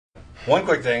One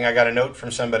quick thing, I got a note from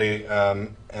somebody,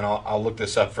 and I'll look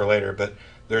this up for later, but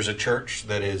there's a church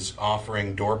that is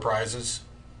offering door prizes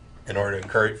in order to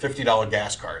encourage $50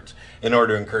 gas cards in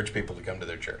order to encourage people to come to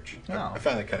their church. Oh. I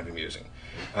find that kind of amusing.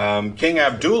 King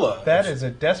Abdullah. That is a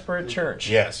desperate church.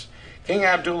 Yes. King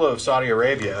Abdullah of Saudi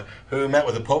Arabia, who met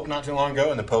with the Pope not too long ago,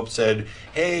 and the Pope said,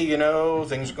 hey, you know,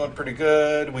 things are going pretty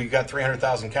good. We got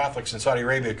 300,000 Catholics in Saudi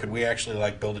Arabia. Could we actually,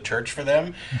 like, build a church for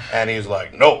them? And he was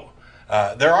like, no.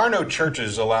 There are no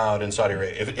churches allowed in Saudi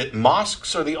Arabia.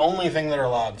 Mosques are the only thing that are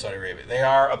allowed in Saudi Arabia. They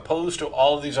are opposed to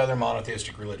all of these other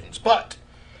monotheistic religions. But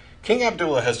King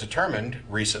Abdullah has determined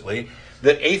recently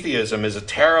that atheism is a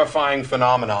terrifying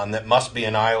phenomenon that must be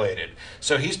annihilated.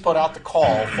 So he's put out the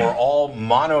call for all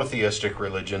monotheistic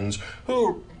religions,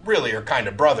 who really are kind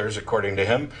of brothers, according to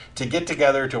him, to get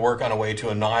together to work on a way to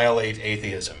annihilate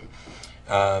atheism.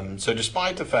 So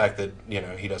despite the fact that, you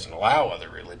know, he doesn't allow other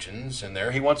religions in there,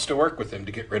 he wants to work with them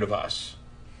to get rid of us.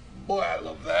 Boy, I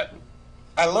love that.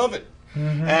 I love it.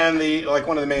 Mm-hmm. And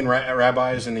one of the main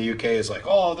rabbis in the UK is like,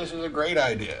 oh, this is a great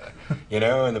idea, you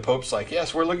know, and the Pope's like,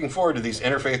 yes, we're looking forward to these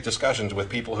interfaith discussions with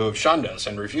people who have shunned us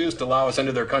and refused to allow us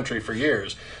into their country for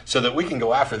years so that we can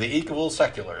go after the evil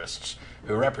secularists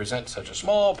who represent such a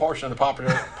small portion of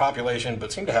the population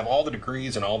but seem to have all the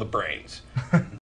degrees and all the brains.